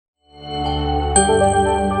Very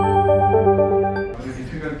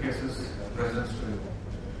difficult cases present to you.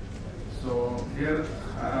 So here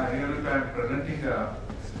I am presenting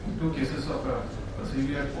two cases of a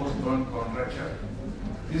severe post-burn contracture.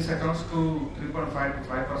 This accounts to 3.5 to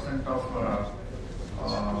 5% of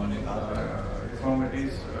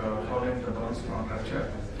deformities following the burns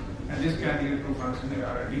contracture, and this can lead to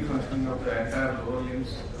defunctioning of the entire lower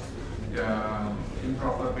limbs,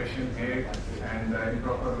 improper patient gait, and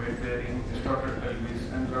improper weight bearing, distorted pelvis,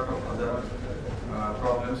 and a lot of other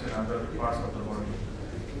problems in other parts of the body.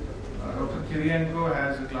 Dr. Kirienko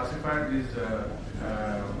has classified this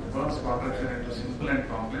burns contracture into simple and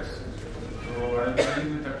complex. So I will begin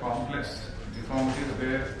with the complex deformities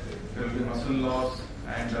where there will be muscle loss,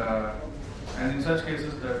 and in such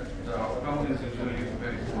cases the outcome is usually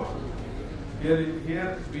very poor. Here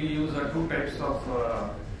we use two types of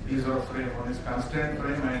Ilizarov frame. One is constrained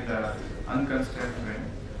frame and unconstrained frame.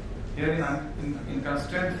 Here in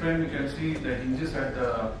constrained frame you can see the hinges at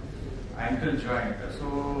the ankle joint.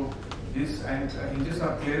 So these hinges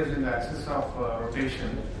are placed in the axis of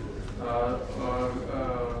rotation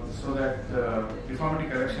so that the deformity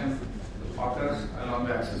correction occurs along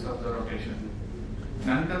the axis of the rotation. In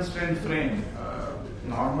unconstrained frame,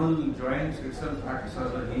 normal joints itself acts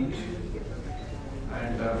as a hinge.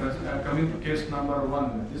 And coming to case number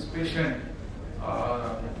 1, this patient,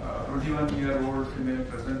 21-year-old female,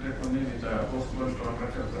 presented to me with a post-burn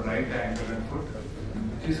contracture of the right ankle and foot.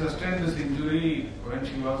 She sustained this injury when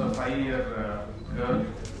she was a 5-year girl.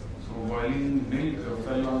 So boiling milk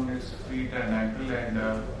fell on its feet and ankle, and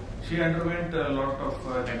she underwent a lot of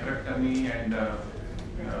nephrectomy and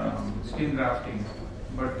skin grafting,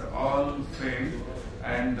 but all failed,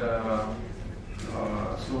 and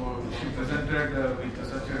so she presented with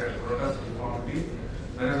such a grotesque deformity.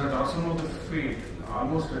 There is a dorsum of the feet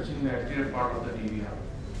almost touching the anterior part of the tibia.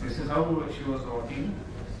 This is how she was walking.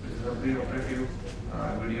 This is a pre-operative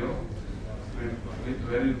video with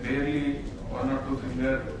very barely 1 or 2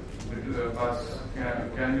 fingers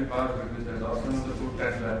can be passed between the dorsum of the foot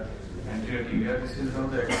and the anterior tibia. This is how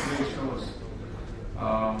the X-ray shows.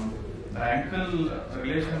 The ankle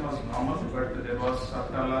relation was normal, but there was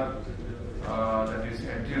subtalar, that is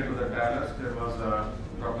anterior to the talus, there was a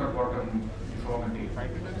rocker bottom deformity.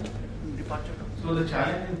 So the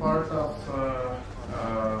challenging part of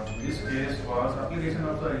this case was application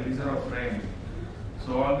of the Ilizarov frame.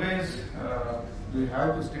 So always we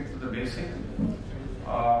have to stick to the basic,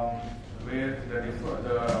 where the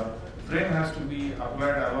frame has to be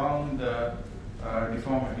applied along the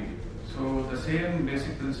deformity. So the same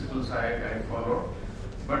basic principles I followed,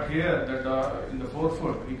 but here in the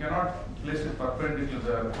forefoot we cannot place it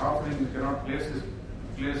perpendicular. The half ring we cannot place it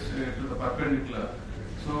to the perpendicular.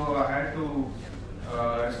 So I had to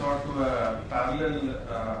resort to a parallel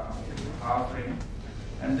half ring,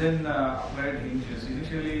 and then applied hinges.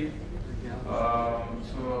 Initially,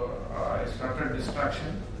 so I started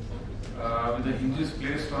distraction with the hinges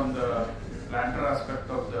placed on the plantar aspect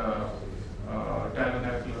of the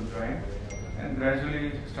talonavicular joint, and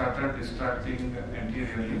gradually started distracting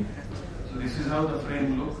anteriorly. So this is how the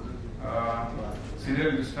frame looked.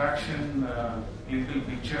 Serial distraction, clinical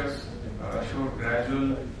pictures showed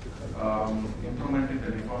gradual improvement in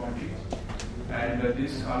the deformity, and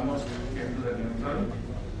this almost came to the neutral.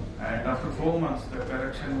 And after 4 months, the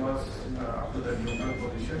correction was up to the neutral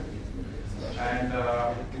position. And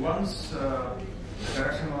once the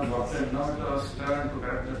correction was obtained, now it was turned to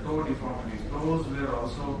correct the toe deformities. Toes were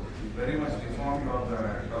also very much deformed on the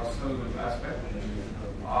dorsal aspect.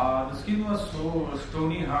 The skin was so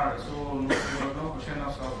stony hard, so there was no question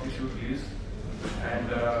of soft tissue release. And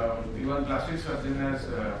even plastic surgeon has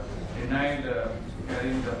denied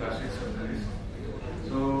carrying the plastic surgeries.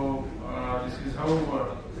 So this is how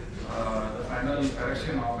the final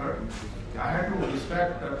correction occurred. I had to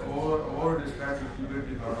distract over distract a little bit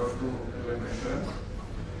in order to prevent recurrence.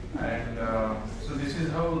 And so this is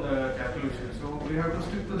how the calculation. So we have to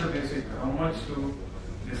stick to the basic: how much to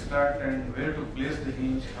distract and where to place the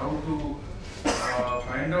hinge, how to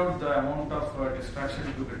find out the amount of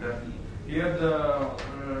distraction to be done. Here the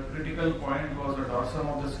critical point was the dorsum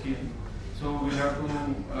of the skin. So we have to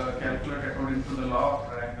calculate according to the law of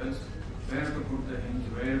triangles where to put the hinge,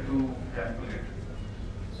 where to calculate.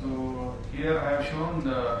 So here I have shown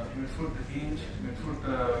the midfoot hinge, midfoot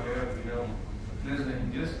where we have placed the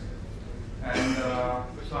hinges. And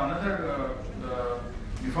so another, the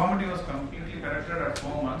deformity was completely corrected at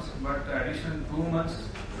 4 months, but addition 2 months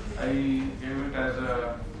I gave it as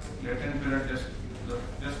a latent period, just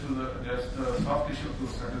the soft tissue to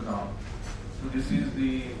settle down. So this is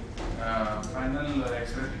the final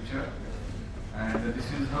X-ray picture. And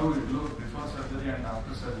this is how it looked before surgery and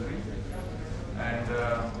after surgery. And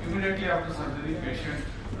immediately after surgery, patient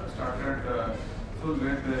started full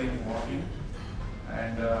weight bearing walking,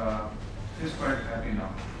 and she's quite happy now.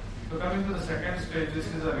 So coming to the second stage, this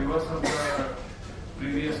is a reverse of the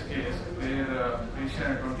previous case where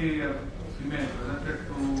patient, a 20-year female, presented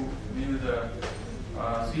to me with a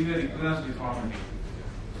severe equinus deformity.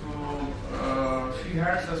 So she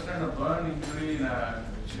had sustained a burn injury in a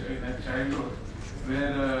childhood,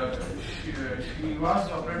 where she was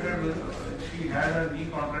operated with, she had a knee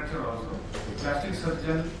contracture also. Plastic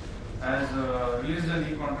surgeon has released the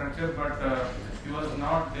knee contracture, but he was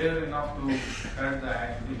not there enough to correct the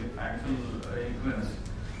ankle equinus.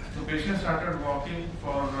 So patient started walking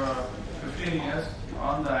for 15 years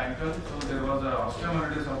on the ankle. So there was an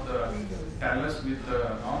osteomyelitis of the talus with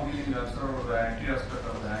non-healing ulcer over the anterior aspect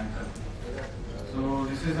of the ankle. So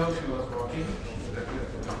this is how she was walking. The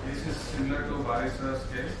case is similar to Barisara's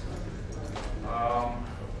case.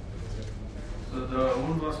 So the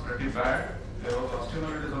wound was pretty bad. There was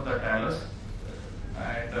osteomyelitis of the talus,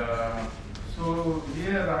 and so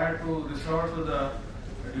here I had to resort to the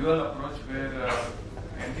dual approach where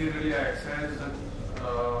anteriorly I excised the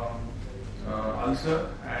ulcer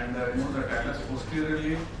and removed the talus.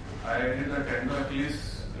 Posteriorly I did the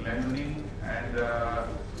tendo-Achilles lengthening and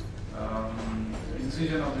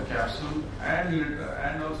incision of the capsule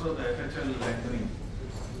and also the FHL lengthening.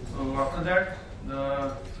 So after that,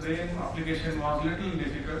 the frame application was little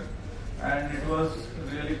difficult, and it was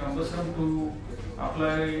really cumbersome to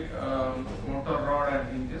apply motor rod and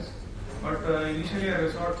hinges. But initially I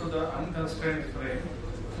resort to the unconstrained frame.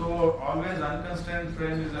 So always unconstrained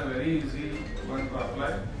frame is a very easy one to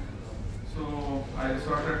apply. So I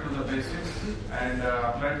resorted to the basics and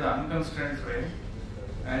applied the unconstrained frame,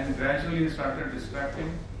 and gradually started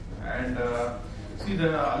distracting. And see,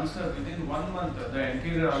 the ulcer within 1 month, the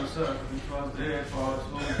anterior ulcer which was there for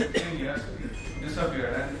so 15 years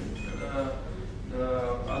disappeared, and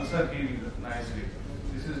the ulcer healed nicely.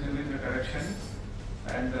 This is during the correction,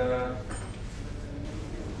 and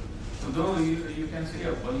though you can see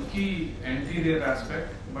a bulky anterior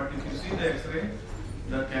aspect, but if you see the X-ray,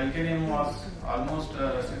 the calcaneum was almost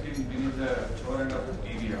sitting beneath the lower end of the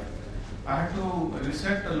tibia. I had to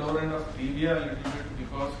reset the lower end of tibia a little bit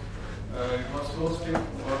because it was so stiff,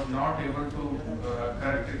 was not able to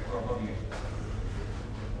correct it properly.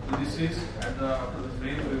 So this is after the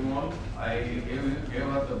frame removal, I gave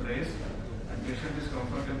her the brace, and patient is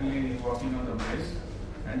comfortably walking on the brace.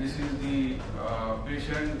 And this is the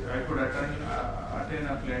patient. I could attain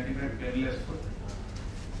a plantigrade painless foot.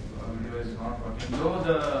 Video is not working. Though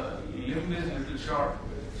the limb is a little short,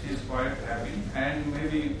 she is quite happy, and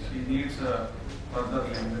maybe she needs further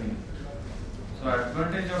lengthening. So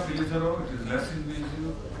advantage of Ilizarov, it is less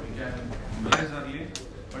invasive. We can mobilize early,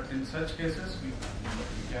 but in such cases we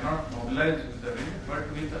cannot mobilize with the ring, but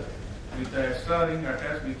with the extra ring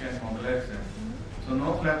attached we can mobilize them. So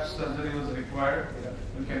no flap surgery was required.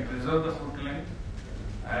 We can preserve the foot length,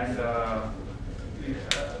 and the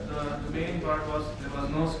main part was there was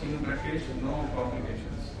no skin breakage, no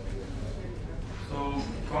complications. So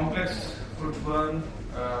complex foot burn,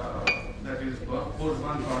 that is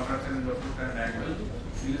post-burn contracture in the foot and ankle,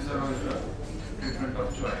 Ilizarov is the treatment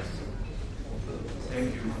of choice.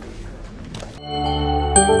 Thank you.